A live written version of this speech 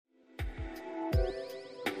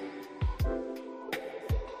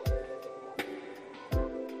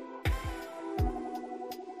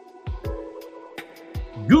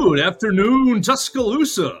Good afternoon,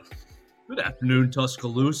 Tuscaloosa. Good afternoon,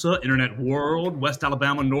 Tuscaloosa, Internet World, West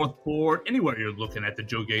Alabama, Northport, anywhere you're looking at the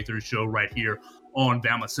Joe Gaither Show right here on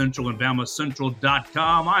Bama Central and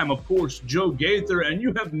BamaCentral.com. I am, of course, Joe Gaither, and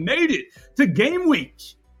you have made it to game week.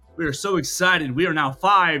 We are so excited. We are now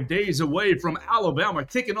 5 days away from Alabama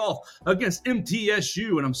kicking off against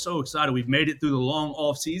MTSU, and I'm so excited we've made it through the long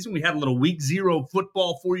off season. We had a little week 0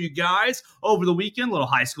 football for you guys over the weekend, a little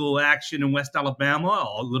high school action in West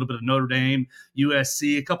Alabama, a little bit of Notre Dame,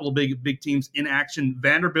 USC, a couple of big teams in action.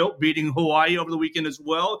 Vanderbilt beating Hawaii over the weekend as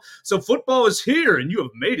well. So football is here, and you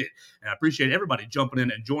have made it. And I appreciate everybody jumping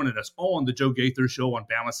in and joining us on the Joe Gaither Show on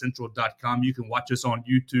BamaCentral.com. You can watch us on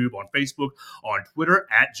YouTube, on Facebook, on Twitter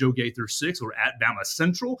at Joe Gaither 6 or at Bama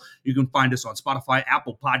Central. You can find us on Spotify,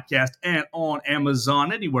 Apple Podcast, and on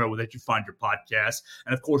Amazon, anywhere that you find your podcast.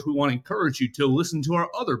 And of course, we want to encourage you to listen to our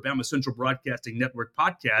other Bama Central Broadcasting Network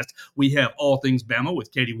podcast. We have All Things Bama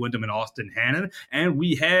with Katie Wyndham and Austin Hannon, and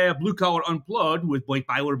we have Blue Collar Unplugged with Blake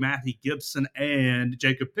Byler, Matthew Gibson, and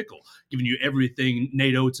Jacob Pickle, giving you everything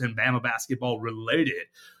Nate Oates and Bama basketball related.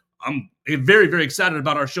 I'm very, very excited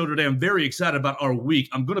about our show today. I'm very excited about our week.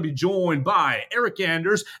 I'm going to be joined by Eryk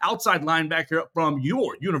Anders, outside linebacker from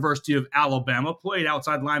your University of Alabama, played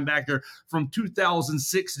outside linebacker from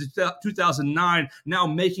 2006 to 2009, now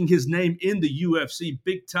making his name in the UFC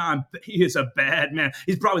big time. He is a bad man.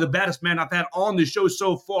 He's probably the baddest man I've had on the show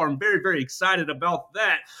so far. I'm very, very excited about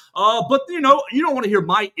that. But, you don't want to hear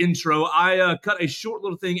my intro. I cut a short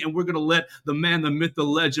little thing, and we're going to let the man, the myth, the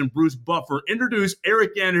legend, Bruce Buffer, introduce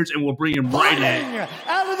Eryk Anders, and we'll bring him right in.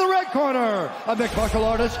 Out of the red corner, a mixed martial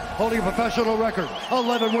artist holding a professional record,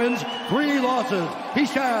 11 wins, 3 losses. He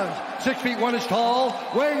stands 6 feet 1 inch tall,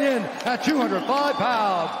 weighing in at 205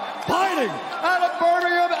 pounds. Fighting out of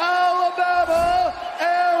Birmingham, Alabama,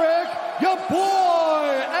 Eryk, your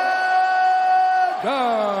boy,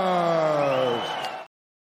 Anders.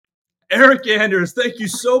 Eryk Anders, thank you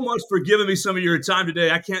so much for giving me some of your time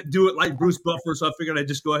today. I can't do it like Bruce Buffer, so I figured I'd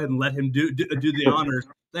just go ahead and let him do the honors.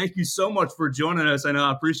 Thank you so much for joining us, and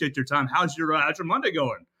I appreciate your time. How's your Monday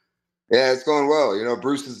going? Yeah, it's going well.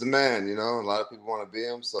 Bruce is the man, a lot of people want to be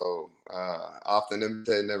him, so often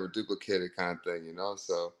imitate, never duplicated kind of thing,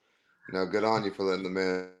 so, good on you for letting the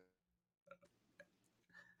man.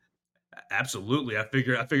 Absolutely. I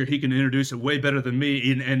figure he can introduce it way better than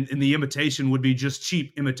me, and the imitation would be just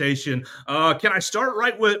cheap imitation. Can I start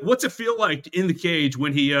right with what's it feel like in the cage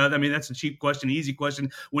when he, that's a cheap question, easy question,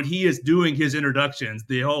 when he is doing his introductions,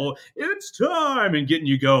 the whole, it's time, and getting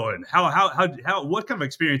you going. What kind of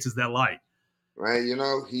experience is that like? Right. He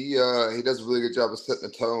does a really good job of setting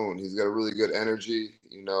the tone. He's got a really good energy,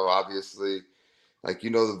 obviously.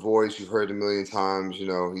 The voice, you've heard it a million times,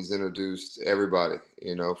 he's introduced everybody,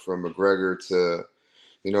 from McGregor to,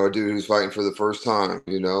 a dude who's fighting for the first time,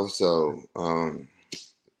 so,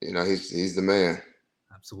 he's the man.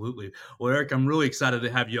 Absolutely. Well, Eryk, I'm really excited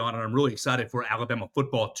to have you on, and I'm really excited for Alabama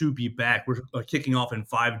football to be back. We're kicking off in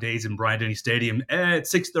 5 days in Bryant-Denny Stadium at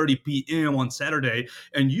 6:30 p.m. on Saturday,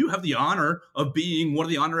 and you have the honor of being one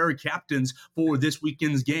of the honorary captains for this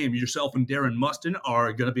weekend's game. Yourself and Darren Mustin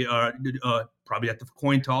are going to be probably at the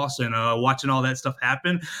coin toss and watching all that stuff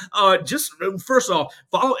happen. Just first off,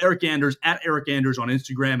 follow Eryk Anders at Eryk Anders on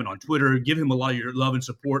Instagram and on Twitter. Give him a lot of your love and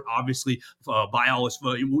support. Obviously, buy all his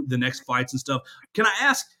the next fights and stuff. Can I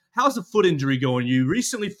ask, how's the foot injury going? You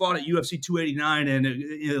recently fought at UFC 289, and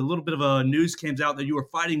a little bit of news came out that you were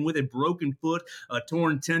fighting with a broken foot, a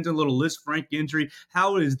torn tendon, a little Liz Frank injury.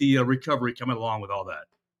 How is the recovery coming along with all that?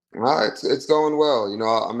 It's going well.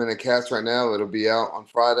 I'm in a cast right now. It'll be out on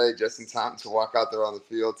Friday just in time to walk out there on the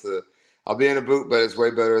field. I'll be in a boot, but it's way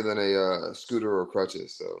better than a scooter or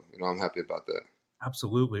crutches. So, I'm happy about that.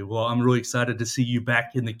 Absolutely. Well, I'm really excited to see you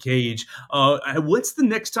back in the cage. What's the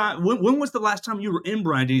next time? When was the last time you were in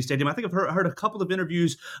Bryant-Denny Stadium? I think I've heard a couple of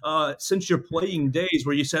interviews since your playing days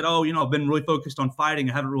where you said, I've been really focused on fighting.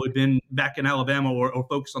 I haven't really been back in Alabama or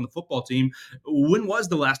focused on the football team. When was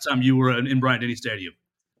the last time you were in Bryant-Denny Stadium?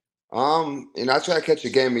 I try to catch a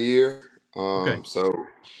game a year. Okay. So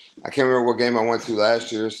I can't remember what game I went to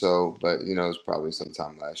last year. But it's probably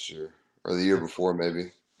sometime last year or the year before,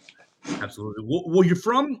 maybe. Absolutely. Well, you're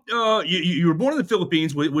from you were born in the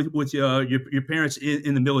Philippines with your parents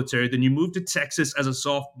in the military. Then you moved to Texas as a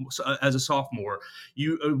sophomore.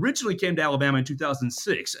 You originally came to Alabama in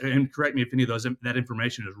 2006. And correct me if any of that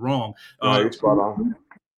information is wrong. You're spot on.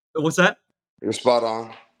 What's that? You're spot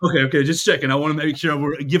on. Okay, just checking. I want to make sure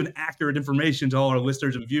we're giving accurate information to all our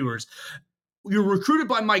listeners and viewers. You're recruited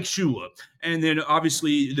by Mike Shula, and then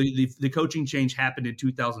obviously the coaching change happened in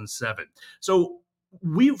 2007. So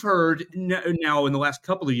we've heard now in the last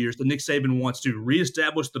couple of years that Nick Saban wants to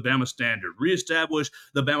reestablish the Bama standard, reestablish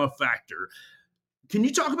the Bama factor. Can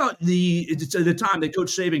you talk about the time that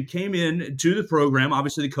Coach Saban came in to the program?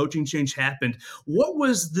 Obviously, the coaching change happened. What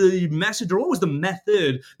was the message, or what was the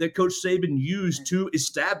method that Coach Saban used to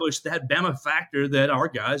establish that Bama factor that our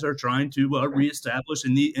guys are trying to reestablish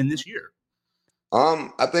in this year?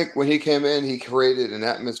 I think when he came in, he created an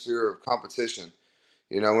atmosphere of competition.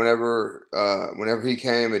 Whenever he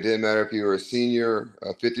came, it didn't matter if you were a senior,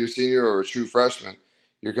 a fifth-year senior, or a true freshman.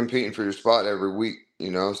 You're competing for your spot every week.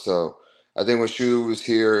 So I think when Shu was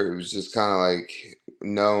here, it was just kind of like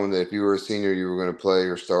known that if you were a senior, you were going to play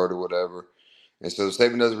or start or whatever. And so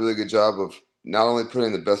Saban does a really good job of not only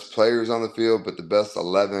putting the best players on the field, but the best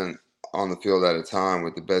 11 on the field at a time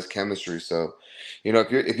with the best chemistry. So,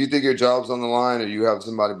 if you think your job's on the line or you have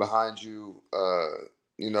somebody behind you,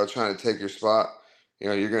 trying to take your spot,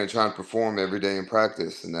 you're going to try and perform every day in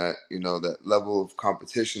practice, and that level of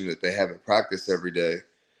competition that they have at practice every day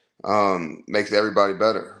makes everybody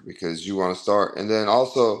better because you want to start. And then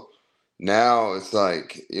also now it's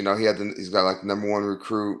like, he's got like the number one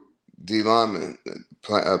recruit D lineman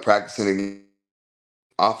practicing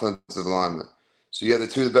offensive lineman. So you have the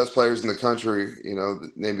two of the best players in the country,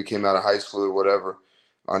 that maybe came out of high school or whatever,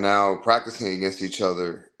 are now practicing against each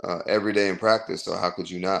other every day in practice. So how could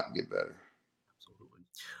you not get better?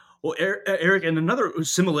 Well, Eryk, and another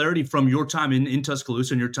similarity from your time in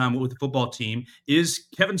Tuscaloosa and your time with the football team is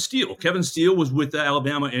Kevin Steele. Kevin Steele was with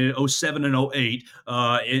Alabama in 07 and 08,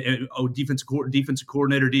 defensive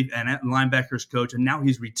coordinator and linebackers coach, and now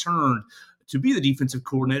he's returned to be the defensive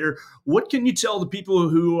coordinator. What can you tell the people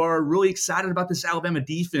who are really excited about this Alabama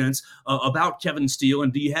defense about Kevin Steele?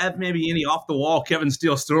 And do you have maybe any off-the-wall Kevin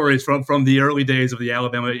Steele stories from the early days of the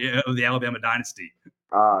Alabama dynasty?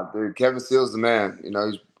 Dude, Kevin Steele's the man.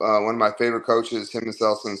 He's one of my favorite coaches. Him and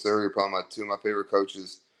Celso and Surrey are probably two of my favorite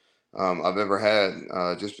coaches I've ever had.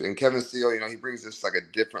 And Kevin Steele, he brings this like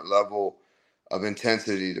a different level of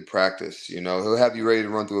intensity to practice. He'll have you ready to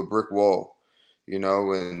run through a brick wall.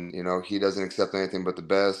 And he doesn't accept anything but the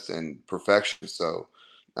best and perfection. So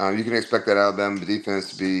you can expect that Alabama defense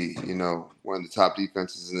to be, one of the top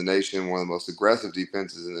defenses in the nation, one of the most aggressive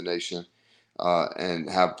defenses in the nation, and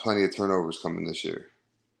have plenty of turnovers coming this year.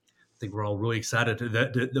 I think we're all really excited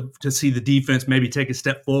to see the defense maybe take a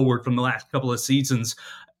step forward from the last couple of seasons.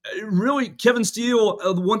 Really, Kevin Steele,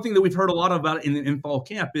 the one thing that we've heard a lot about in fall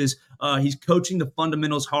camp is he's coaching the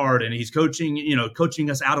fundamentals hard, and he's coaching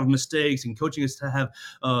us out of mistakes and coaching us to have,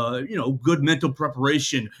 good mental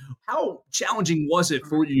preparation. How challenging was it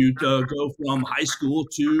for you to go from high school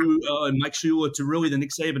to Mike Shula to really the Nick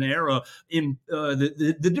Saban era in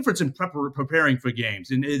the difference in preparing for games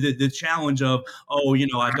and the challenge of,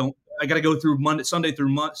 I got to go through Sunday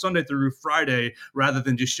through Friday rather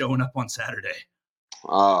than just showing up on Saturday.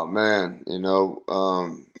 Oh man,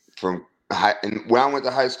 from high, and when I went to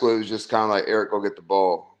high school, it was just kind of like Eryk, go get the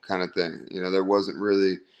ball kind of thing. There wasn't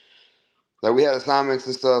really like we had assignments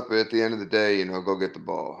and stuff, but at the end of the day, go get the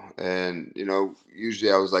ball. And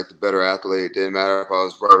usually I was like the better athlete. It didn't matter if I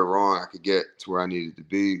was right or wrong. I could get to where I needed to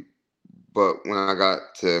be. But when I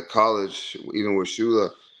got to college, even with Shula,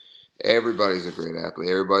 everybody's a great athlete.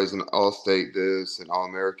 Everybody's an all-state this and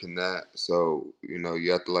all-American that. So,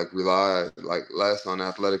 you have to like rely like less on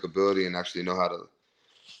athletic ability and actually know how to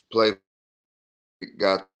play.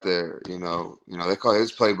 Got there, they call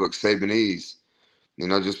his playbook Sabanese,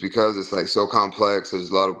 just because it's like so complex. There's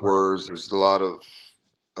a lot of words. There's a lot of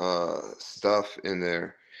stuff in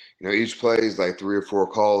there. Each play is like 3 or 4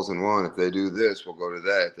 calls in one. If they do this, we'll go to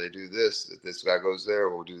that. If they do this, if this guy goes there,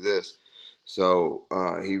 we'll do this. So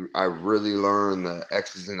I really learned the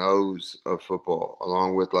X's and O's of football,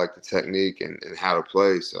 along with like the technique and how to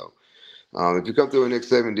play. So if you come through a Nick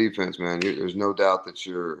Saban defense, man, there's no doubt that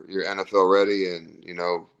you're NFL ready and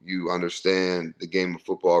you understand the game of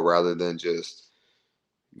football rather than just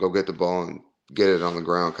go get the ball and get it on the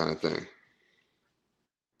ground kind of thing.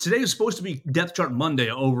 Today is supposed to be Depth Chart Monday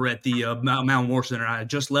over at the Mount Moore Center. I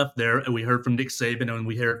just left there, and we heard from Nick Saban, and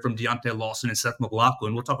we heard from Deontay Lawson and Seth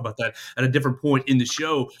McLaughlin. We'll talk about that at a different point in the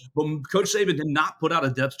show. But Coach Saban did not put out a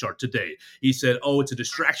depth chart today. He said, it's a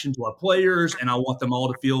distraction to our players, and I want them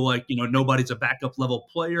all to feel like, nobody's a backup level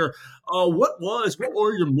player. What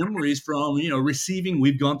were your memories from, receiving?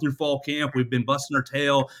 We've gone through fall camp. We've been busting our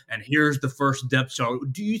tail, and here's the first depth chart.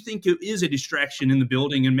 Do you think it is a distraction in the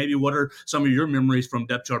building? And maybe what are some of your memories from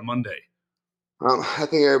depth chart Monday? I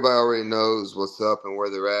think everybody already knows what's up and where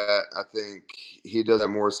they're at. I think he does that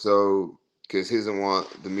more so because he doesn't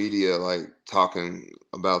want the media like talking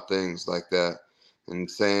about things like that and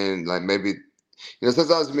saying like maybe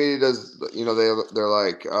Sometimes media does, they're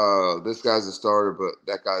like, this guy's a starter, but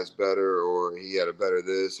that guy's better, or he had a better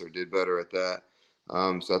this or did better at that.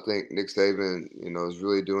 So I think Nick Saban, is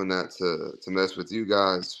really doing that to mess with you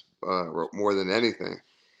guys more than anything.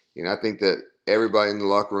 I think that everybody in the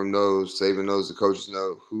locker room knows, Saban knows, the coaches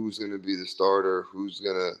know who's going to be the starter, who's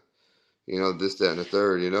going to, this, that, and the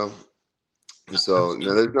third, And so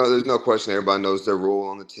there's no question. Everybody knows their role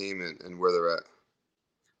on the team and where they're at.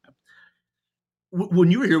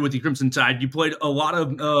 When you were here with the Crimson Tide, you played a lot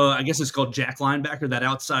of, I guess it's called jack linebacker, that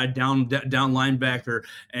outside down linebacker,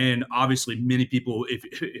 and obviously many people,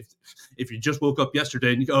 if you just woke up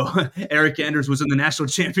yesterday and you go, Eryk Anders was in the national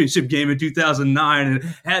championship game in 2009 and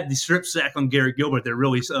had the strip sack on Garrett Gilbert that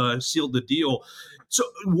really sealed the deal. So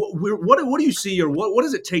what do you see, or what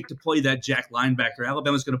does it take to play that jack linebacker?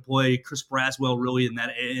 Alabama's going to play Chris Braswell really in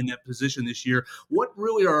that position this year. What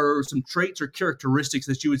really are some traits or characteristics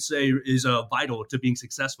that you would say is vital to being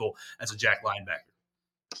successful as a jack linebacker?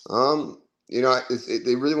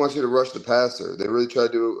 They really want you to rush the passer. They really try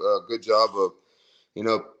to do a good job of,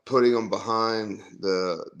 putting them behind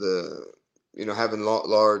having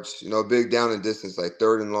large, big down and distance, like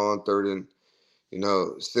third and long, third and,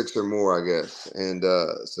 6 or more, I guess. And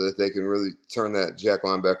so that they can really turn that jack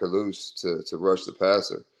linebacker loose to rush the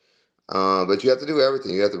passer. But you have to do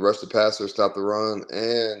everything. You have to rush the passer, stop the run,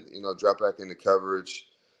 and, drop back into coverage.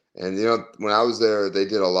 And, when I was there, they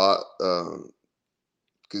did a lot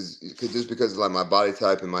because of like my body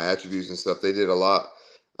type and my attributes and stuff. They did a lot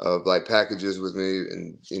of like packages with me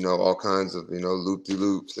and, all kinds of,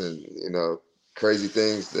 loop-de-loops and, crazy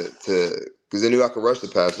things because they knew I could rush the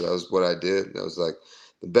passer. That was what I did. That was like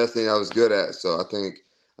the best thing I was good at. So I think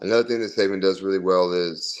another thing that Saban does really well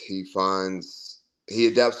is he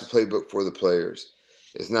adapts the playbook for the players.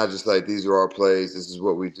 It's not just like, these are our plays, this is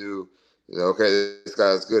what we do. Okay, this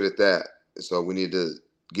guy's good at that, so we need to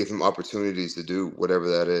give him opportunities to do whatever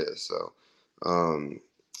that is. So,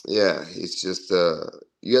 it's just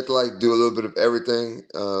you have to like do a little bit of everything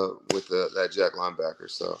with that jack linebacker.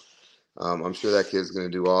 So I'm sure that kid's going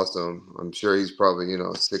to do awesome. I'm sure he's probably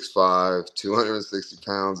 6'5", 260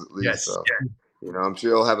 pounds at least. Yes. So I'm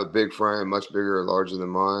sure he'll have a big frame, much bigger, larger than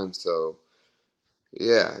mine. So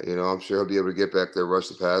yeah, I'm sure he'll be able to get back there, rush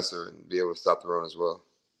the passer, and be able to stop the run as well.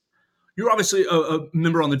 You're obviously a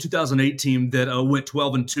member on the 2008 team that went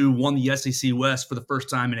 12-2, won the SEC West for the first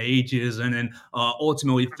time in ages, and then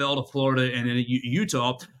ultimately fell to Florida and then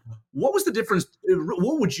Utah. What was the difference?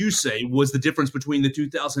 What would you say was the difference between the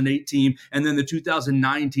 2008 team and then the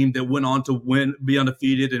 2009 team that went on to be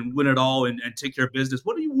undefeated and win it all and take care of business?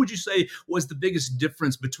 What would you say was the biggest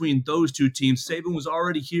difference between those two teams? Saban was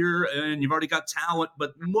already here and you've already got talent,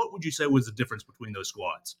 but what would you say was the difference between those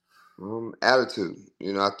squads? Attitude.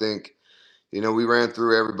 I think we ran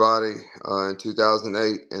through everybody in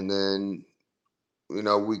 2008, and then,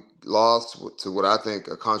 we lost to what I think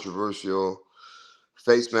a controversial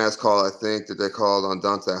face mask call, I think, that they called on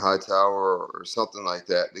Dante Hightower or something like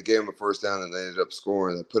that. They gave him a first down, and they ended up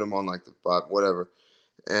scoring. They put him on like the 5, whatever.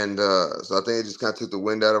 And so I think it just kind of took the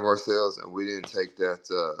wind out of our sails, and we didn't take that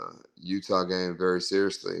Utah game very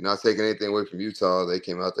seriously. Not taking anything away from Utah. They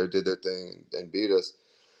came out there, did their thing, and beat us.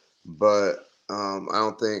 But I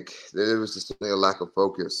don't think that it was just a lack of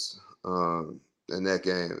focus in that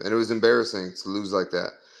game. And it was embarrassing to lose like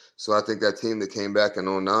that. So I think that team that came back in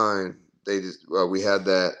 2009, we had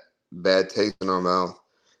that bad taste in our mouth.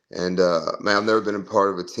 And, man, I've never been a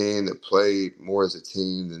part of a team that played more as a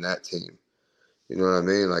team than that team. You know what I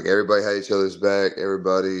mean? Like, everybody had each other's back.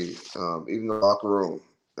 Everybody, even the locker room,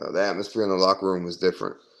 the atmosphere in the locker room was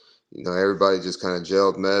different. Everybody just kind of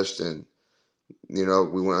gelled, meshed, and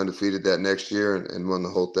we went undefeated that next year and won the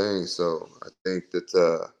whole thing. So I think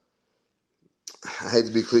that I hate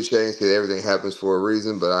to be cliche and say that everything happens for a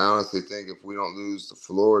reason, but I honestly think if we don't lose to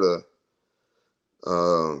Florida,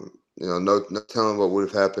 no telling what would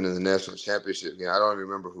have happened in the national championship game. I don't even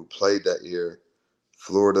remember who played that year,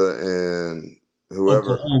 Florida and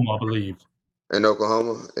whoever. Oklahoma, I believe. In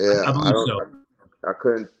Oklahoma, yeah. I believe so. I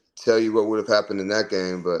couldn't tell you what would have happened in that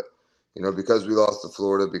game, but because we lost to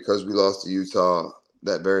Florida, because we lost to Utah,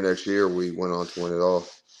 that very next year we went on to win it all.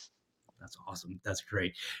 That's awesome. That's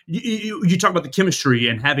great. You talk about the chemistry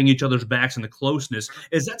and having each other's backs and the closeness.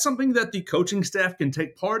 Is that something that the coaching staff can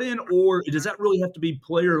take part in, or does that really have to be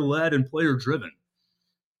player-led and player-driven?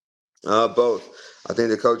 Both. I think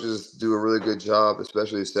the coaches do a really good job,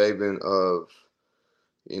 especially Saban, of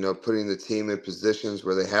putting the team in positions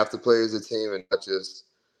where they have to play as a team and not just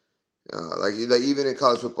like even in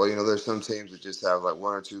college football, there's some teams that just have like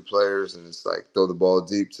 1 or 2 players and it's like throw the ball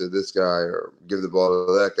deep to this guy or give the ball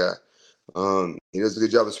to that guy. He does a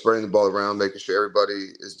good job of spreading the ball around, making sure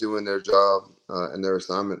everybody is doing their job and their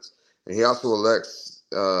assignments. And he also elects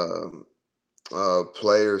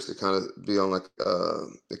players to kind of be on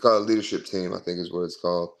they call it a leadership team, I think is what it's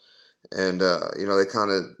called. And they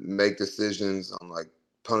kind of make decisions on like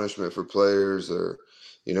punishment for players or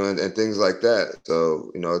and things like that.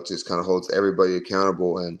 So it just kind of holds everybody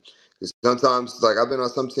accountable. And sometimes, like, I've been on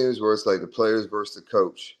some teams where it's like the players versus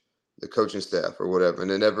the coaching staff or whatever,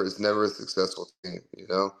 and it's never a successful team.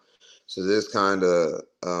 So this kind of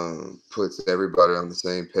puts everybody on the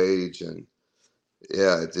same page, and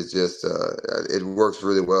yeah, it just it works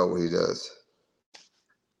really well what he does.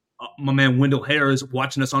 My man Wendell Harris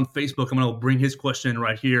watching us on Facebook. I'm going to bring his question in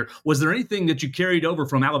right here. Was there anything that you carried over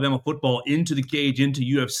from Alabama football into the cage, into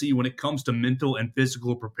UFC when it comes to mental and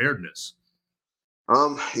physical preparedness?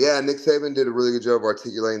 Yeah, Nick Saban did a really good job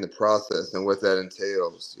articulating the process and what that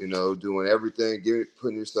entails. Doing everything,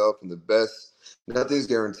 putting yourself in the best. Nothing's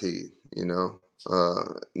guaranteed. No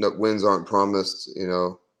wins aren't promised.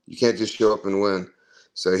 You can't just show up and win.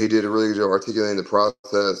 So he did a really good job articulating the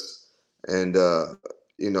process and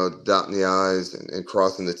dotting the I's and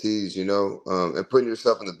crossing the T's. And putting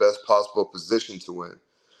yourself in the best possible position to win.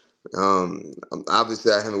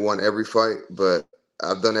 Obviously, I haven't won every fight, but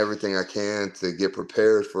I've done everything I can to get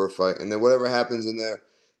prepared for a fight. And then whatever happens in there,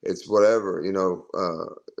 it's whatever.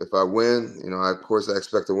 If I win, of course I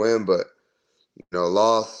expect to win, but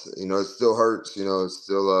loss, it still hurts. It's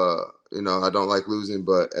still I don't like losing,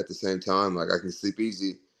 but at the same time, like, I can sleep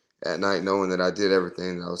easy at night knowing that I did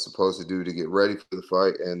everything that I was supposed to do to get ready for the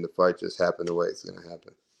fight, and the fight just happened the way it's going to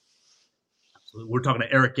happen. We're talking to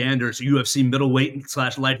Eryk Anders, UFC middleweight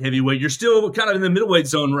 / light heavyweight. You're still kind of in the middleweight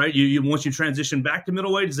zone, right? You once you transition back to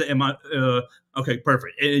middleweight, okay,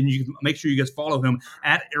 perfect. And you can make sure you guys follow him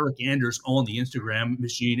at Eryk Anders on the Instagram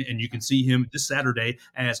machine, and you can see him this Saturday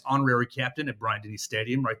as honorary captain at Bryant-Denny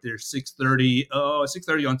Stadium, right there,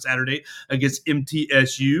 6:30 on Saturday against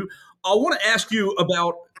MTSU. I want to ask you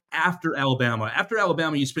about after Alabama. After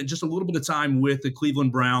Alabama, you spent just a little bit of time with the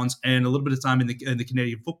Cleveland Browns and a little bit of time in the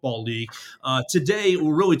Canadian Football League. Today,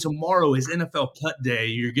 or really tomorrow, is NFL cut day.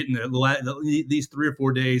 You're getting these 3 or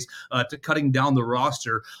 4 days to cutting down the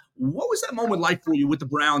roster. What was that moment like for you with the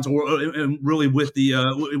Browns, or really with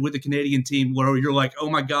the Canadian team, where you're like, oh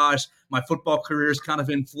my gosh, my football career is kind of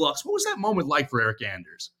in flux? What was that moment like for Eryk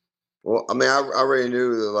Anders? Well, I mean, I already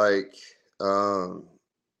knew that, like,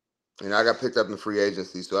 I got picked up in free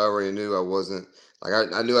agency, so I already knew I wasn't like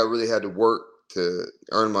I knew I really had to work to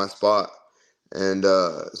earn my spot. And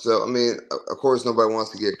so, I mean, of course, nobody wants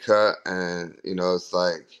to get cut, and it's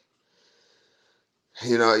like,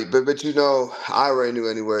 but I already knew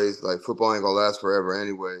anyways. Like, football ain't gonna last forever,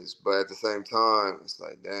 anyways. But at the same time, it's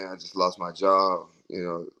like, damn, I just lost my job,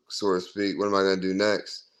 so to speak. What am I gonna do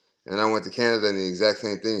next? And I went to Canada, and the exact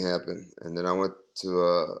same thing happened. And then I went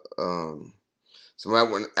to So when I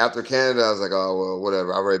went after Canada, I was like, oh, well,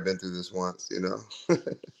 whatever. I've already been through this once.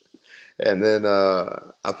 And then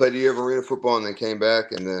I played a year of arena football and then came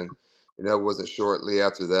back. And then, it wasn't shortly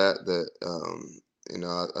after that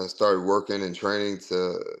I started working and training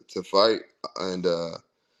to fight. And,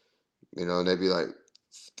 maybe like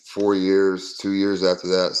 4 years, 2 years after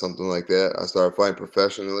that, something like that, I started fighting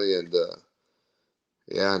professionally. And,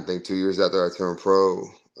 I think 2 years after I turned pro,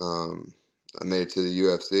 I made it to the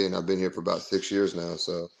UFC, and I've been here for about 6 years now.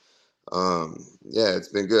 So, it's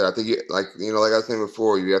been good. I think, like I was saying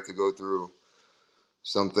before, you have to go through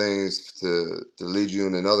some things to lead you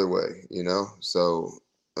in another way, So,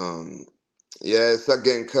 it's not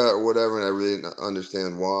getting cut or whatever, and I really didn't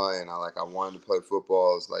understand why. And I wanted to play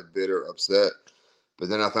football. I was like bitter, upset. But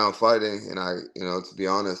then I found fighting, and to be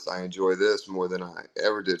honest, I enjoy this more than I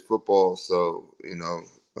ever did football. So,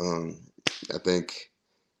 I think.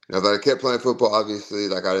 If I kept playing football, obviously,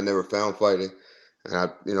 like, I'd have never found fighting, and I,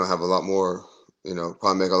 have a lot more,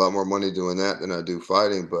 probably make a lot more money doing that than I do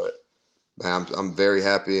fighting. But man, I'm very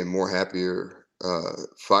happy and more happier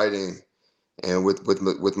fighting, and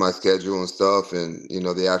with my schedule and stuff, and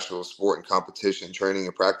the actual sport and competition, training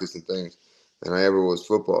and practice and things, than I ever was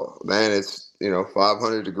football. Man, it's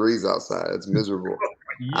 500 degrees outside. It's miserable.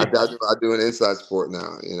 I do an inside sport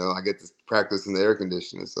now. I get to practice in the air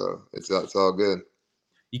conditioning, so it's all good.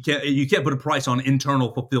 You can't put a price on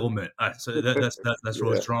internal fulfillment. So that's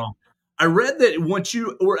really Yeah. strong. I read that once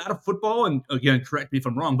you were out of football, and again, correct me if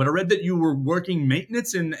I'm wrong, but I read that you were working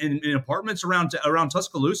maintenance in apartments around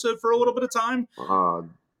Tuscaloosa for a little bit of time.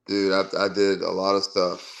 Dude, I did a lot of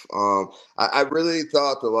stuff. I really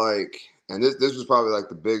thought that, like, and this was probably like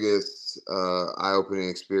the biggest eye-opening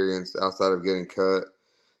experience outside of getting cut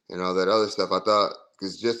and all that other stuff. I thought,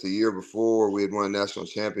 because just a year before we had won a national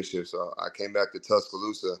championship. So I came back to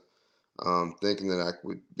Tuscaloosa thinking that I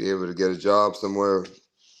would be able to get a job somewhere.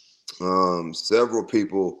 Several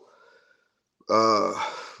people,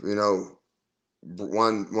 you know,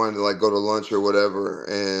 wanted to like go to lunch or whatever,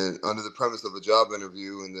 and under the premise of a job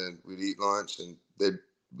interview, and then we'd eat lunch, and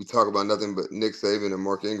we talk about nothing but Nick Saban and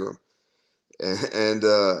Mark Ingram. And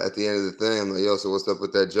at the end of the thing, I'm like, yo, so what's up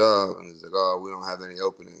with that job? And he's like, oh, we don't have any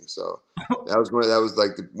openings. So that was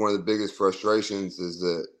like one of the biggest frustrations is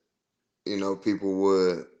that, you know, people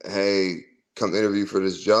would, hey, come interview for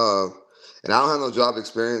this job. And I don't have no job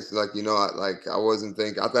experience. Like, you know, I wasn't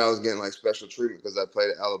thinking, I thought I was getting like special treatment because I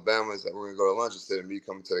played at Alabama. It's like we're going to go to lunch instead of me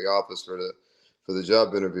coming to the office for the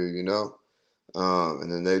job interview, you know?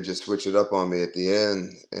 And then they just switch it up on me at the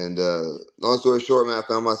end. And long story short, man,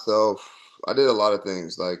 I did a lot of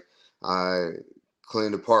things. Like I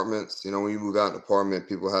cleaned apartments. You know, when you move out an apartment,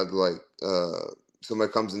 people had to like,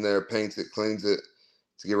 somebody comes in there, paints it, cleans it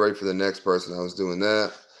to get ready for the next person. I was doing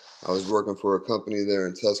that. I was working for a company there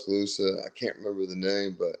in Tuscaloosa. I can't remember the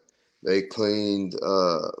name, but they cleaned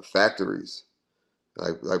factories.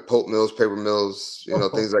 Like pulp mills, paper mills, you know,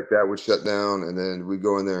 things like that would shut down, and then we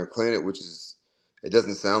go in there and clean it, it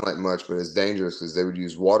doesn't sound like much, but it's dangerous because they would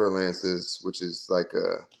use water lances, which is like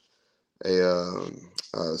what do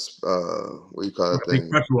you call that Big thing?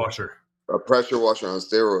 pressure washer. A pressure washer on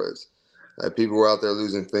steroids. Like people were out there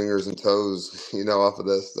losing fingers and toes, you know, off of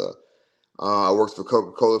that stuff. I worked for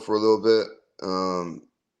Coca-Cola for a little bit.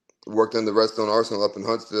 Worked in the Redstone Arsenal up in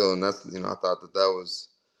Huntsville, and that's, you know, I thought that was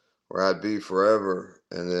where I'd be forever.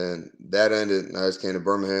 And then that ended, and I just came to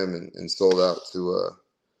Birmingham and sold out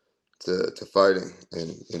to fighting.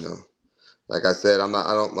 And, you know, like I said, I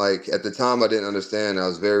don't like, at the time I didn't understand. I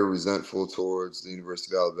was very resentful towards the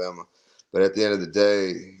University of Alabama. But at the end of the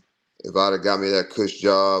day, if I'd have got me that cush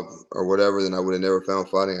job or whatever, then I would have never found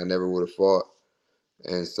fighting. I never would have fought.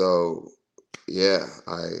 And so, yeah,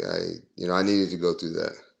 I needed to go through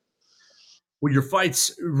that. Well, your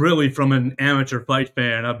fights really from an amateur fight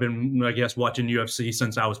fan. I've been, I guess, watching UFC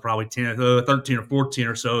since I was probably 13 or 14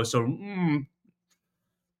 or so. So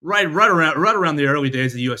right around the early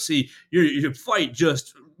days of the UFC, you fight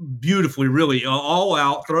just beautifully, really all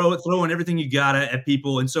out, throwing everything you got at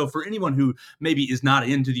people. And so for anyone who maybe is not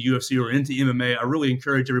into the UFC or into MMA, I really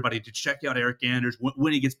encourage everybody to check out Eryk Anders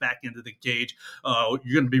when he gets back into the cage.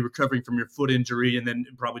 You're going to be recovering from your foot injury, and then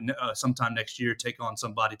probably sometime next year take on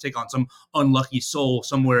some unlucky soul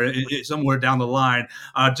somewhere down the line.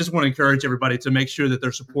 Just want to encourage everybody to make sure that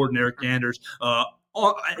they're supporting Eryk Anders.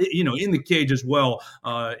 In the cage as well.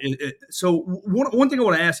 So one thing I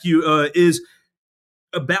want to ask you is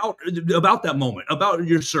about that moment, about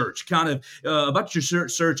your search, about your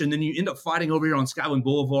search, and then you end up fighting over here on Skyland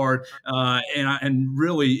Boulevard, and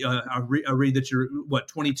really, I read that you're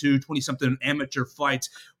 20 something amateur fights.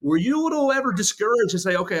 Were you a little ever discouraged to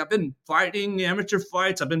say, okay, I've been fighting amateur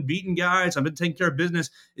fights, I've been beating guys, I've been taking care of business.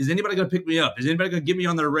 Is anybody going to pick me up? Is anybody going to get me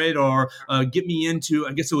on their radar? Get me into?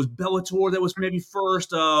 I guess it was Bellator that was maybe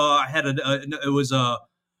first. Bellator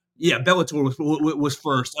was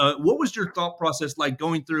first. What was your thought process like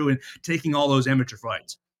going through and taking all those amateur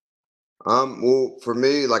fights? Well, for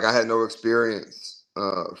me, like I had no experience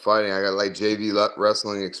fighting. I got like JV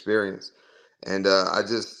wrestling experience, and I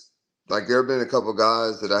just like there have been a couple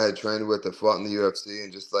guys that I had trained with that fought in the UFC,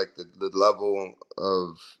 and just like the level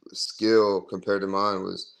of skill compared to mine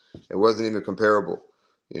wasn't even comparable.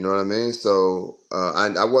 You know what I mean? So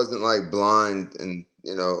I wasn't like blind and,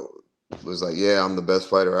 you know, was like, yeah, I'm the best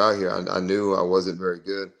fighter out here. I knew I wasn't very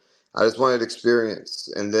good. I just wanted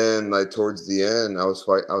experience. And then like towards the end, I was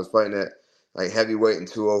fighting at like heavyweight in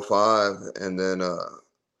 205, and then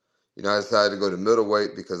I decided to go to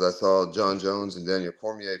middleweight because I saw John Jones and Daniel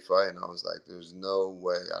Cormier fight, and I was like, there's no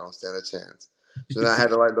way, I don't stand a chance. So then I had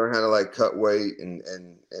to like learn how to like cut weight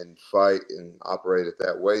and fight and operate at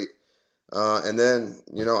that weight. And then,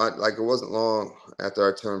 you know, it wasn't long after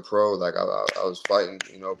I turned pro, like I was fighting,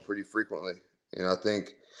 you know, pretty frequently. You know, I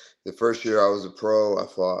think the first year I was a pro, I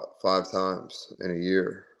fought 5 times in a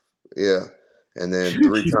year. Yeah. And then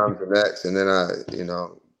 3 times the next. And then I, you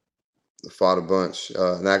know, fought a bunch.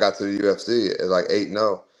 And I got to the UFC at like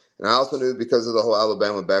 8-0. And I also knew because of the whole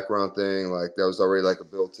Alabama background thing, like there was already like a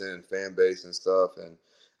built-in fan base and stuff. And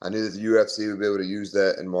I knew that the UFC would be able to use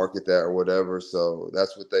that and market that or whatever. So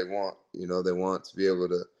that's what they want. You know, they want to be able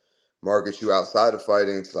to market you outside of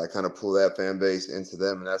fighting to like kind of pull that fan base into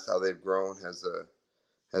them. And that's how they've grown as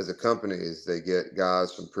a company, is they get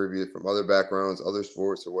guys from other backgrounds, other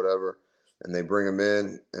sports or whatever, and they bring them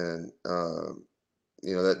in, and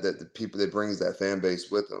you know, that the people that brings that fan base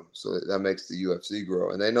with them. So that makes the UFC grow.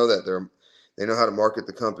 And they know that they know how to market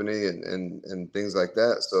the company and things like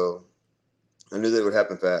that. So I knew they would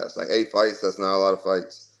happen fast. Like 8 fights, that's not a lot of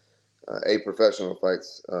fights. 8 professional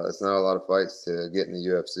fights, it's not a lot of fights to get in the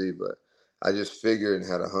UFC, but I just figured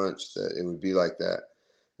and had a hunch that it would be like that.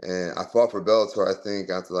 And I fought for Bellator, I think,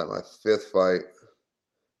 after like my 5th fight.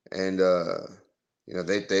 And,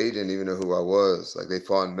 they didn't even know who I was. Like, they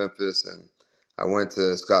fought in Memphis, and I went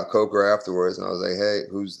to Scott Coker afterwards, and I was like, hey,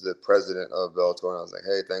 who's the president of Bellator? And I was like,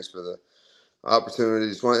 hey, thanks for the opportunity.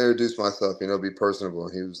 Just want to introduce myself, be personable.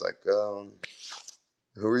 And he was like,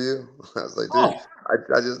 who are you? I was like, dude,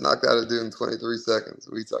 I just knocked out a dude in 23 seconds.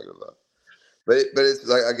 What are you talking about? But it's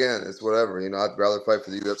like, again, it's whatever. I'd rather fight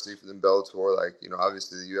for the UFC than Bellator. Like,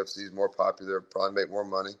 obviously the UFC is more popular, probably make more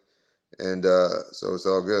money. And so it's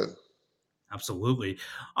all good. Absolutely.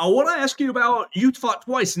 I want to ask you about, you fought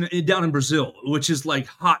twice down in Brazil, which is like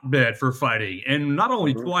hotbed for fighting. And not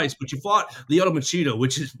only twice, but you fought Lyoto Machida,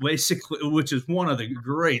 which is one of the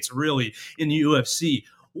greats really in the UFC.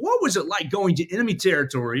 What was it like going to enemy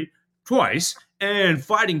territory twice and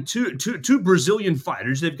fighting two Brazilian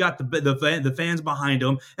fighters? They've got the fans behind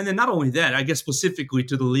them, and then not only that, I guess specifically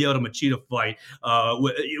to the Lyoto Machida fight.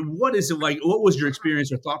 What is it like? What was your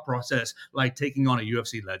experience or thought process like taking on a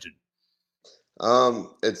UFC legend?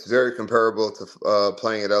 It's very comparable to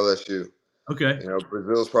playing at LSU. Okay.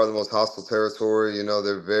 Brazil is probably the most hostile territory.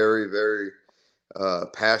 They're very, very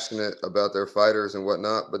passionate about their fighters and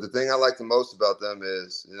whatnot. But the thing I like the most about them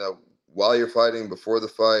is, while you're fighting, before the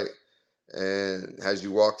fight, and as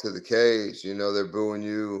you walk to the cage, they're booing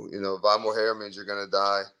you. Vai morrer means you're gonna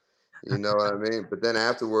die. You know what I mean? But then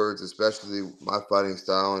afterwards, especially my fighting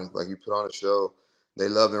style, and like you put on a show, they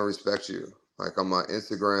love and respect you. Like on my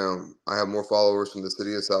Instagram, I have more followers from the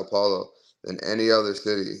city of Sao Paulo than any other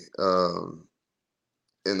city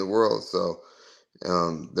in the world. So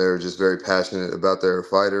they're just very passionate about their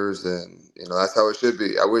fighters, and that's how it should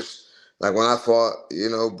be. I wish, like when I fought,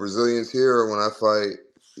 Brazilians here, or when I fight,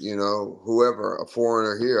 whoever, a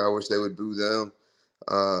foreigner here, I wish they would boo them,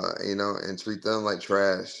 and treat them like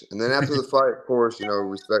trash. And then after the fight, of course,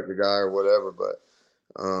 respect the guy or whatever. But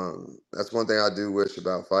that's one thing I do wish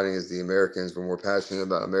about fighting is the Americans were more passionate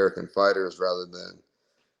about American fighters rather than,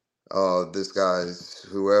 this guy's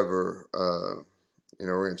whoever,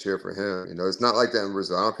 we're going to cheer for him. It's not like that in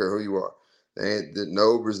Brazil. I don't care who you are.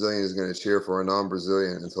 No Brazilian is going to cheer for a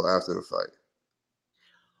non-Brazilian until after the fight.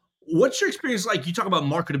 What's your experience like? You talk about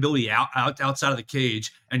marketability outside of the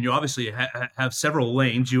cage, and you obviously have several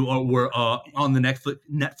lanes. You were on the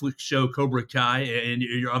Netflix show Cobra Kai, and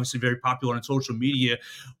you're obviously very popular on social media.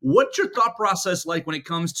 What's your thought process like when it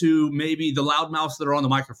comes to maybe the loudmouths that are on the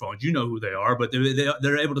microphones? You know who they are, but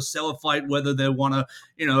they're able to sell a fight, whether they want to,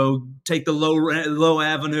 take the low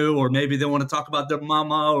avenue, or maybe they want to talk about their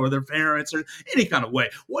mama or their parents or any kind of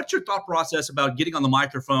way. What's your thought process about getting on the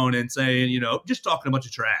microphone and saying, just talking a bunch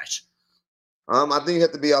of trash? I think you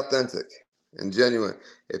have to be authentic and genuine.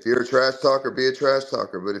 If you're a trash talker, be a trash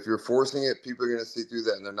talker. But if you're forcing it, people are going to see through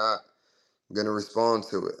that, and they're not going to respond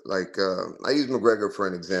to it. Like I use McGregor for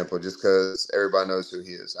an example, just because everybody knows who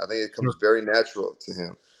he is. I think it comes very natural to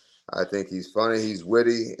him. I think he's funny, he's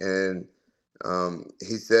witty, and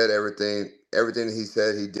he said everything he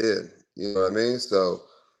said he did. You know what I mean? So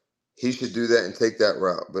he should do that and take that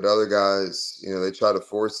route. But other guys, they try to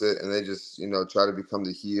force it, and they just, try to become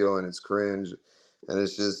the heel, and it's cringe. And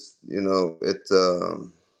it's just,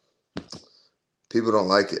 people don't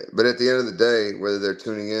like it. But at the end of the day, whether they're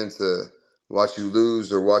tuning in to watch you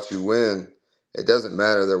lose or watch you win, it doesn't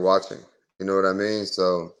matter. They're watching. You know what I mean?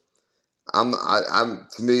 So I'm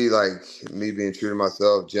to me, like, me being true to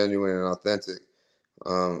myself, genuine and authentic,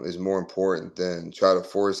 is more important than try to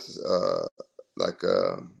force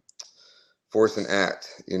force an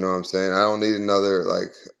act. You know what I'm saying? I don't need another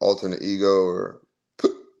like alternate ego or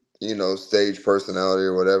stage personality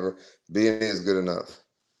or whatever. Being me is good enough.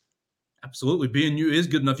 Absolutely. Being you is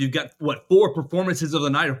good enough. You've got 4 performances of the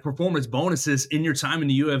night or performance bonuses in your time in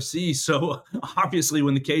the UFC. So obviously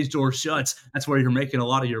when the cage door shuts, that's where you're making a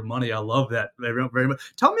lot of your money. I love that very, very much.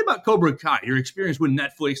 Tell me about Cobra Kai, your experience with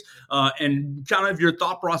Netflix, and kind of your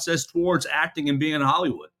thought process towards acting and being in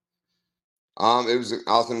Hollywood. It was an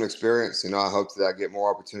awesome experience. I hope that I get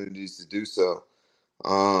more opportunities to do so.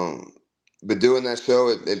 But doing that show,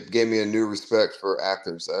 it gave me a new respect for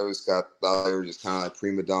actors. I always thought they were just kind of like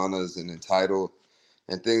prima donnas and entitled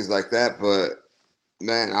and things like that. But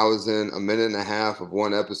man, I was in a minute and a half of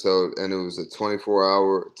one episode, and it was a 24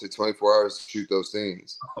 hours to shoot those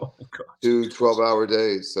scenes. Oh, God. 2 12-hour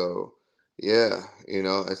days. So yeah,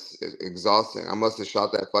 it's exhausting. I must have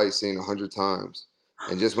shot that fight scene 100 times.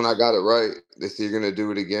 And just when I got it right, they say you're going to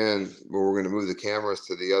do it again, but we're going to move the cameras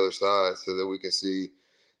to the other side so that we can see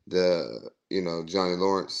Johnny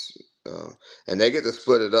Lawrence. And they get to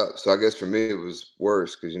split it up. So I guess for me, it was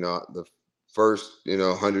worse because, the first,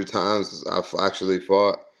 100 times I've actually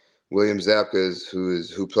fought William Zapka,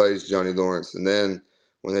 who plays Johnny Lawrence. And then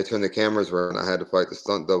when they turned the cameras around, I had to fight the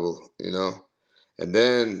stunt double. And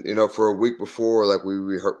then, for a week before, like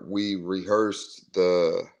we rehearsed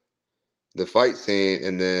the fight scene,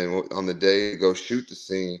 and then on the day to go shoot the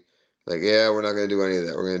scene, like, yeah, we're not going to do any of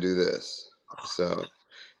that. We're going to do this. So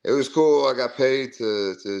it was cool. I got paid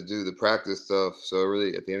to do the practice stuff. So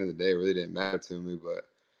really, at the end of the day, it really didn't matter to me. But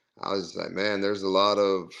I was just like, man, there's a lot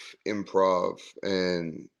of improv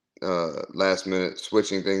and last minute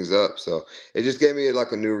switching things up. So it just gave me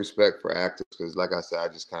like a new respect for actors because, like I said, I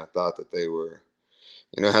just kind of thought that they were,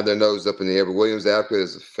 had their nose up in the air. But William Zapka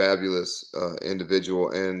is a fabulous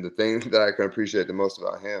individual. And the thing that I can appreciate the most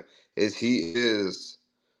about him is he is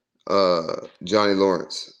Johnny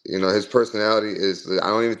Lawrence. His personality is, I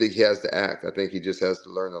don't even think he has to act. I think he just has to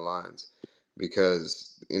learn the lines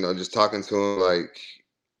because, just talking to him like,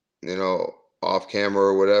 off camera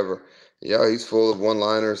or whatever. Yeah, he's full of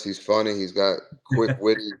one-liners. He's funny. He's got quick,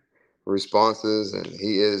 witty responses, and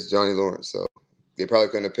he is Johnny Lawrence. So they probably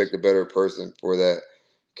couldn't have picked a better person for that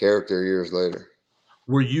character years later.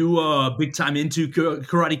 Were you big time into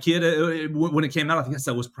Karate Kid when it came out? I guess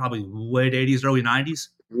that was probably late 80s, early 90s.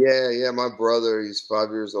 Yeah. My brother, he's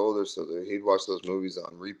 5 years older, so he'd watch those movies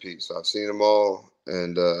on repeat. So I've seen them all,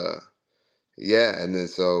 and yeah. And then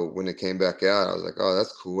so when it came back out, I was like, oh,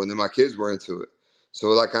 that's cool. And then my kids were into it,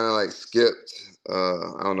 so it kind of skipped.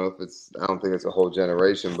 I don't think it's a whole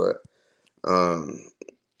generation, but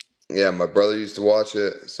yeah, my brother used to watch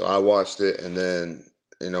it, so I watched it, and then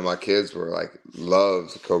my kids were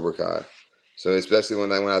loved Cobra Kai. So especially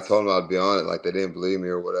when I told them I'd be on it, they didn't believe me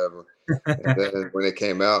or whatever. And then when it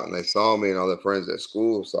came out and they saw me and all their friends at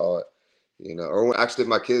school saw it, or actually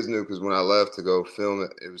my kids knew because when I left to go film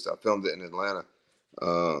it, I filmed it in Atlanta.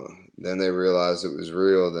 Then they realized it was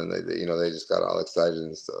real. Then they just got all excited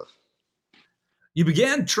and stuff. You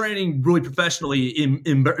began training really professionally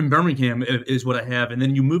in Birmingham, is what I have, and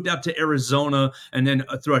then you moved out to Arizona, and then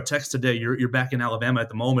through our text today, you're back in Alabama at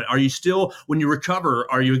the moment. Are you still, when you recover,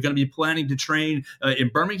 are you going to be planning to train in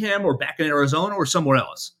Birmingham or back in Arizona or somewhere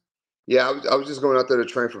else? Yeah, I was just going out there to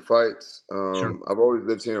train for fights. Sure. I've always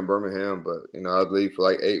lived here in Birmingham, but I'd leave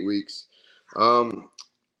for 8 weeks.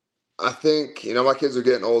 I think my kids are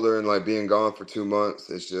getting older and being gone for 2 months.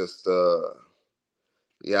 It's just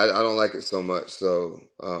yeah, I don't like it so much. So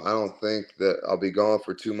I don't think that I'll be gone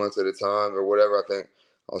for 2 months at a time or whatever. I think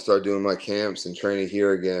I'll start doing my camps and training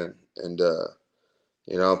here again, and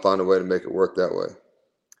I'll find a way to make it work that way.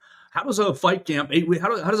 How does a fight camp?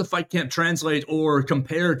 How does a fight camp translate or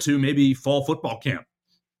compare to maybe fall football camp?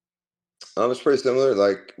 It's pretty similar.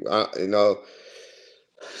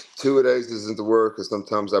 2 days isn't the word because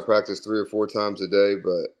sometimes I practice 3 or 4 times a day.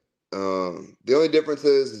 But the only difference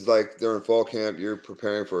is during fall camp, you're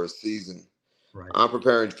preparing for a season. Right. I'm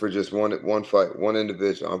preparing for just one fight, one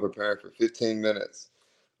individual. I'm preparing for 15 minutes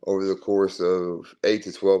over the course of 8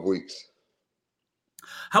 to 12 weeks.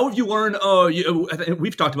 How have you learned?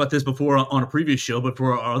 We've talked about this before on a previous show, but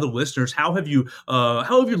for our other listeners, how have you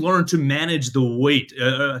learned to manage the weight?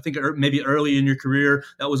 I think maybe early in your career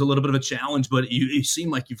that was a little bit of a challenge, but you seem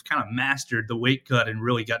like you've kind of mastered the weight cut and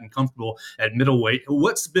really gotten comfortable at middleweight.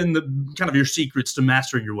 What's been the kind of your secrets to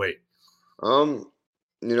mastering your weight?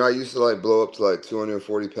 I used to blow up to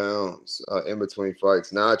 240 pounds in between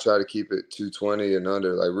fights. Now I try to keep it 220 and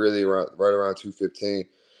under, really right around 215.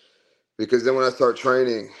 Because then when I start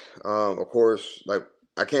training, of course,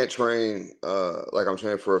 I can't train like I'm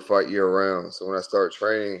training for a fight year round. So when I start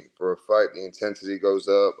training for a fight, the intensity goes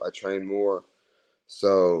up. I train more.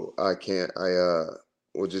 So I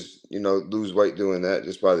will just, lose weight doing that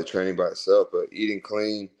just by the training by itself. But eating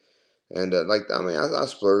clean and I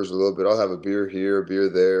splurge a little bit. I'll have a beer here, a beer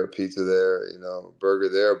there, a pizza there, a burger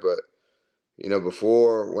there. But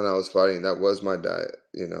before when I was fighting, that was my diet.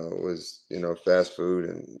 It was, fast food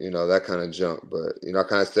and, that kind of junk. But, I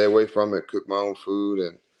kind of stay away from it, cook my own food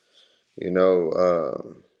and,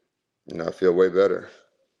 I feel way better.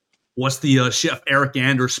 What's the Chef Eryk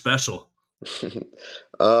Anders special?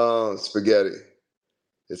 Spaghetti.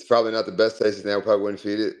 It's probably not the best tasting thing. I probably wouldn't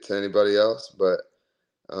feed it to anybody else, but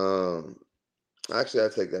actually I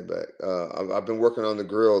take that back. I've been working on the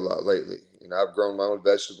grill a lot lately. I've grown my own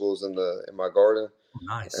vegetables in my garden. Oh,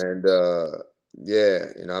 nice. And yeah,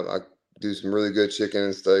 I do some really good chicken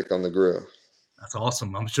and steak on the grill. That's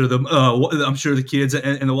awesome. I'm sure the kids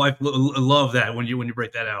and the wife love that when you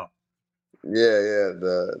break that out. Yeah.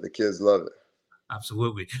 The kids love it.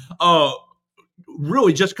 Absolutely.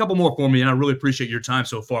 Really, just a couple more for me, and I really appreciate your time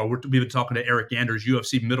so far. We've been talking to Eryk Anders,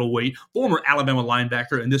 UFC middleweight, former Alabama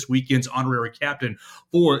linebacker, and this weekend's honorary captain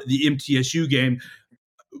for the MTSU game.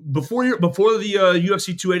 Before the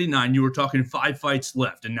UFC 289, you were talking 5 fights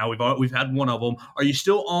left, and now we've had one of them. Are you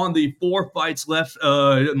still on the 4 fights left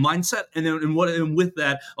mindset? And with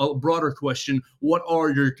that, a broader question: what are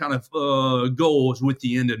your kind of goals with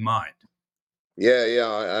the end in mind? Yeah.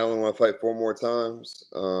 I only want to fight 4 more times.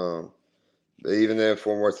 Even then,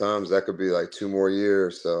 4 more times, that could be like 2 more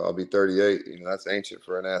years. So I'll be 38. That's ancient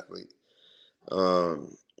for an athlete.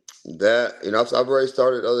 Um, I've already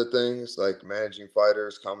started other things like managing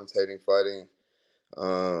fighters, commentating fighting.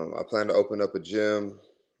 I plan to open up a gym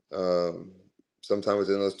sometime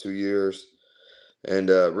within those 2 years, and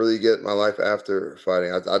really get my life after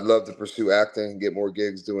fighting. I'd love to pursue acting, get more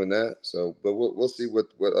gigs doing that. So, but we'll see what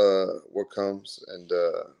comes. And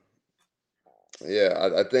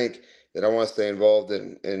yeah, I think that I want to stay involved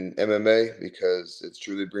in MMA because it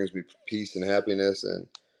truly brings me peace and happiness. And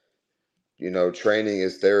training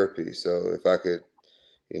is therapy. So if I could,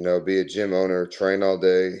 be a gym owner, train all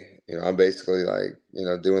day, I'm basically like,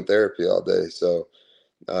 doing therapy all day. So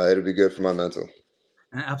it'll be good for my mental.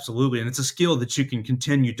 Absolutely, and it's a skill that you can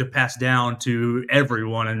continue to pass down to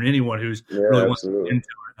everyone and anyone who's really Yeah, wants to get absolutely. into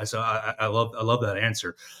it. So I love that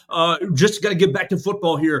answer. Just got to get back to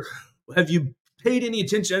football here. Have you paid any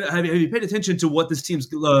attention? Have you paid attention to what this team's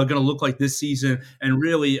going to look like this season? And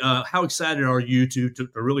really, how excited are you to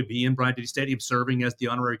really be in Bryant Denny Stadium serving as the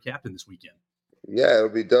honorary captain this weekend? Yeah, it'll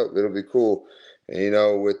be dope. It'll be cool.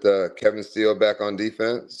 And with Kevin Steele back on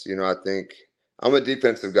defense, I think I'm a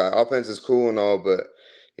defensive guy. Offense is cool and all, but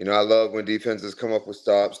I love when defenses come up with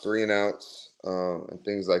stops, 3 and outs, and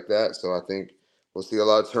things like that. So I think we'll see a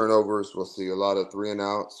lot of turnovers. We'll see a lot of 3 and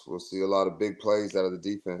outs. We'll see a lot of big plays out of the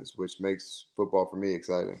defense, which makes football for me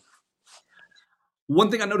exciting. One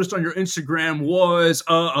thing I noticed on your Instagram was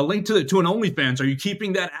a link to an OnlyFans. Are you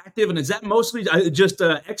keeping that active? And is that mostly just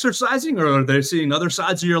exercising, or are they seeing other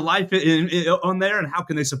sides of your life on there? And how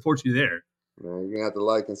can they support you there? Man, you're gonna have to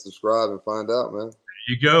like and subscribe and find out, man. There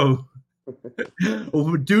you go.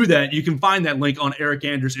 Well, do that. You can find that link on Eryk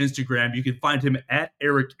Anders' Instagram. You can find him at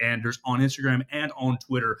Eryk Anders on Instagram and on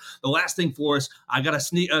Twitter. The last thing for us, I got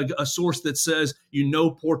a source that says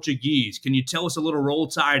Portuguese. Can you tell us a little roll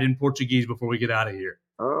tide in Portuguese before we get out of here?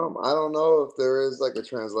 I don't know if there is like a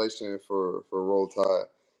translation for roll tide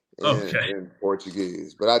Okay. in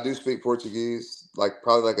Portuguese, but I do speak Portuguese, like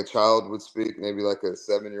probably like a child would speak, maybe like a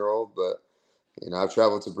 7-year-old. But I've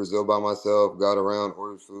traveled to Brazil by myself, got around,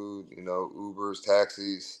 ordered food, Ubers,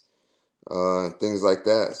 taxis, things like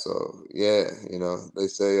that. So yeah, they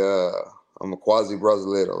say I'm a quasi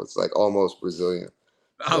Brasileiro. It's like almost Brazilian.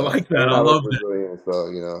 I So like that. and I I look love that. Brazilian,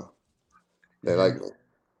 so they like me.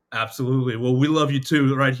 Absolutely. Well, we love you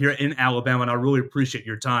too, right here in Alabama, and I really appreciate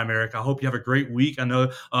your time, Eryk. I hope you have a great week. I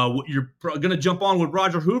know you're going to jump on with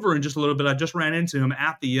Roger Hoover in just a little bit. I just ran into him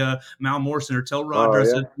at the Mal Moore Center. Tell Oh Roger I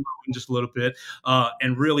said yeah. hello in just a little bit.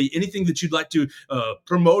 And really, anything that you'd like to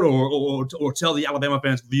promote or tell the Alabama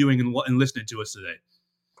fans viewing and listening to us today.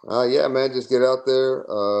 Yeah, man, just get out there,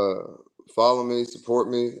 follow me, support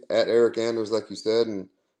me at Eryk Anders, like you said, and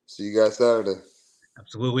see you guys Saturday.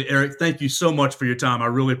 Absolutely, Eryk. Thank you so much for your time. I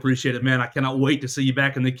really appreciate it, man. I cannot wait to see you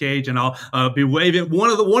back in the cage, and I'll be waving one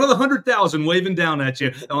of the 100,000 waving down at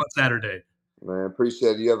you on Saturday. Man,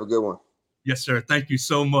 appreciate it. You have a good one. Yes, sir. Thank you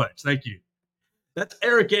so much. Thank you. That's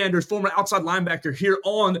Eryk Anders, former outside linebacker here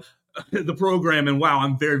on the program. And wow,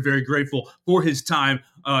 I'm very, very grateful for his time.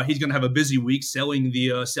 He's going to have a busy week selling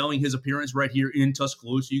his appearance right here in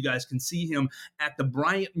Tuscaloosa. You guys can see him at the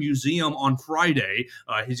Bryant Museum on Friday.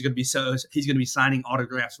 He's going to be signing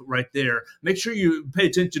autographs right there. Make sure you pay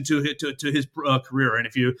attention to his career. And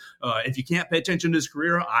if you can't pay attention to his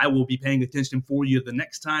career, I will be paying attention for you the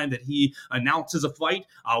next time that he announces a fight.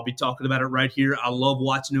 I'll be talking about it right here. I love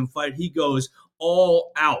watching him fight. He goes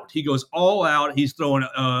all out. He goes all out. He's throwing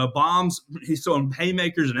bombs. He's throwing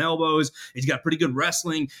haymakers and elbows. He's got pretty good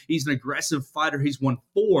wrestling. He's an aggressive fighter. He's won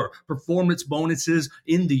 4 performance bonuses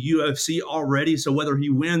in the UFC already. So whether he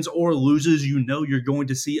wins or loses, you're going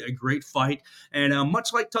to see a great fight. And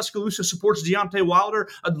much like Tuscaloosa supports Deontay Wilder,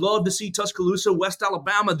 I'd love to see Tuscaloosa, West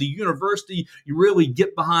Alabama, the university, you really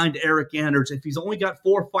get behind Eryk Anders. If he's only got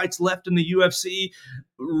 4 fights left in the UFC,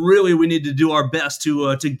 really we need to do our best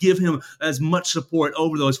to give him as much support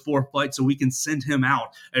over those 4 fights so we can send him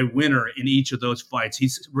out a winner in each of those fights.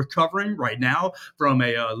 He's recovering right now from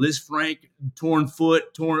a Liz Frank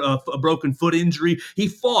a broken foot injury. He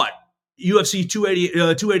fought UFC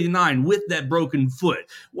 289 with that broken foot.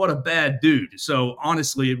 What a bad dude. So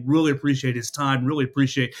honestly, really appreciate his time. Really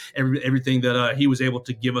appreciate everything that he was able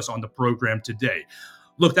to give us on the program today.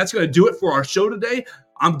 Look, that's going to do it for our show today.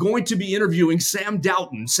 I'm going to be interviewing Sam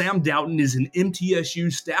Doughton. Sam Doughton is an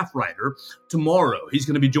MTSU staff writer tomorrow. He's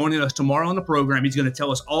going to be joining us tomorrow on the program. He's going to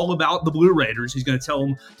tell us all about the Blue Raiders. He's going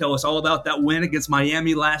to tell us all about that win against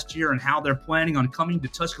Miami last year and how they're planning on coming to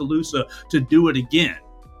Tuscaloosa to do it again.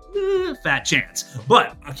 Fat chance.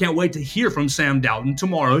 But I can't wait to hear from Sam Doughton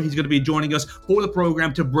tomorrow. He's going to be joining us for the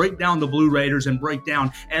program to break down the Blue Raiders and break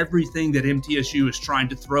down everything that MTSU is trying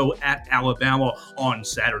to throw at Alabama on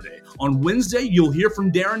Saturday. On Wednesday, you'll hear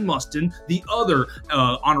from Darren Mustin, the other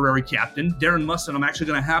honorary captain. Darren Mustin, I'm actually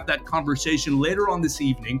going to have that conversation later on this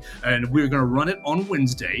evening, and we're going to run it on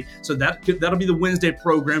Wednesday. So that'll be the Wednesday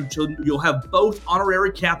program. You'll have both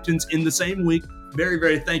honorary captains in the same week. Very,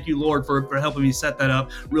 very thank you, Lord, for helping me set that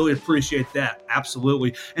up. Really appreciate that.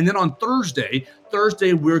 Absolutely. And then on Thursday,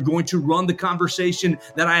 we're going to run the conversation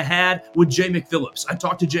that I had with Jay McPhillips. I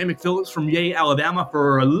talked to Jay McPhillips from Yay, Alabama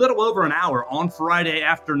for a little over an hour on Friday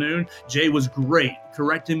afternoon. Jay was great,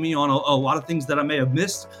 correcting me on a lot of things that I may have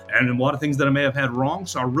missed and a lot of things that I may have had wrong.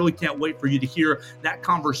 So I really can't wait for you to hear that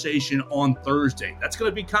conversation on Thursday. That's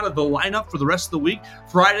going to be kind of the lineup for the rest of the week.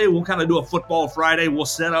 Friday, we'll kind of do a football Friday. We'll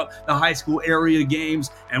set up the high school area games,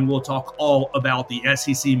 and we'll talk all about the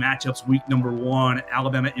SEC matchups, week number 1,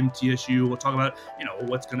 Alabama, MTSU. We'll talk about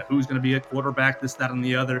who's going to be a quarterback, this, that, and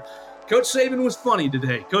the other. Coach Saban was funny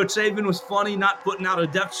today. Coach Saban was funny, not putting out a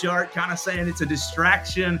depth chart, kind of saying it's a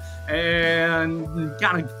distraction and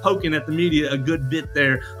kind of poking at the media a good bit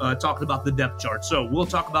there, talking about the depth chart. So we'll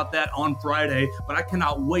talk about that on Friday, but I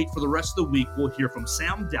cannot wait for the rest of the week. We'll hear from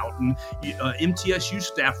Sam Doughton, MTSU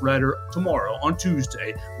staff writer, tomorrow on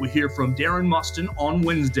Tuesday. We'll hear from Darren Mustin on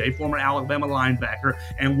Wednesday, former Alabama linebacker,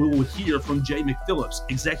 and we will hear from Jay McPhillips,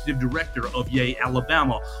 executive director of Yay,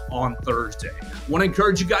 Alabama, on Thursday. Want to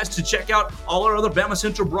encourage you guys to check out all our other Bama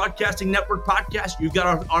Central Broadcasting Network podcasts. You've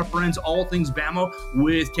got our friends All Things Bama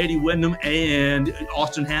with Katie Wyndham and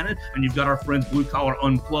Austin Hannon, and you've got our friends Blue Collar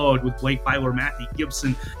Unplugged with Blake Byler, Matthew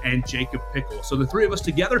Gibson, and Jacob Pickle. So the three of us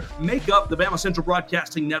together make up the Bama Central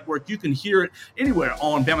Broadcasting Network. You can hear it anywhere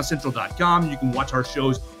on BamaCentral.com. You can watch our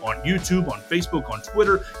shows on YouTube, on Facebook, on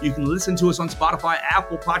Twitter. You can listen to us on Spotify,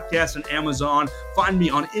 Apple Podcasts, and Amazon. Find me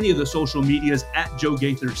on any of the social medias at Joe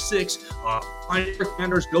Gaither 6. Find Eryk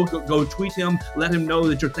Anders, go tweet him, let him know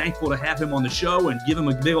that you're thankful to have him on the show, and give him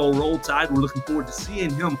a big old roll tide. We're looking forward to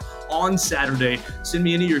seeing him on Saturday. Send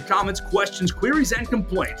me any of your comments, questions, queries, and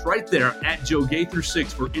complaints right there at Joe Gaither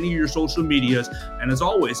 6 for any of your social medias. And as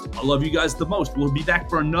always, I love you guys the most. We'll be back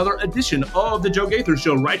for another edition of the Joe Gaither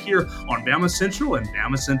Show right here on Bama Central and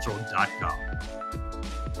BamaCentral.com.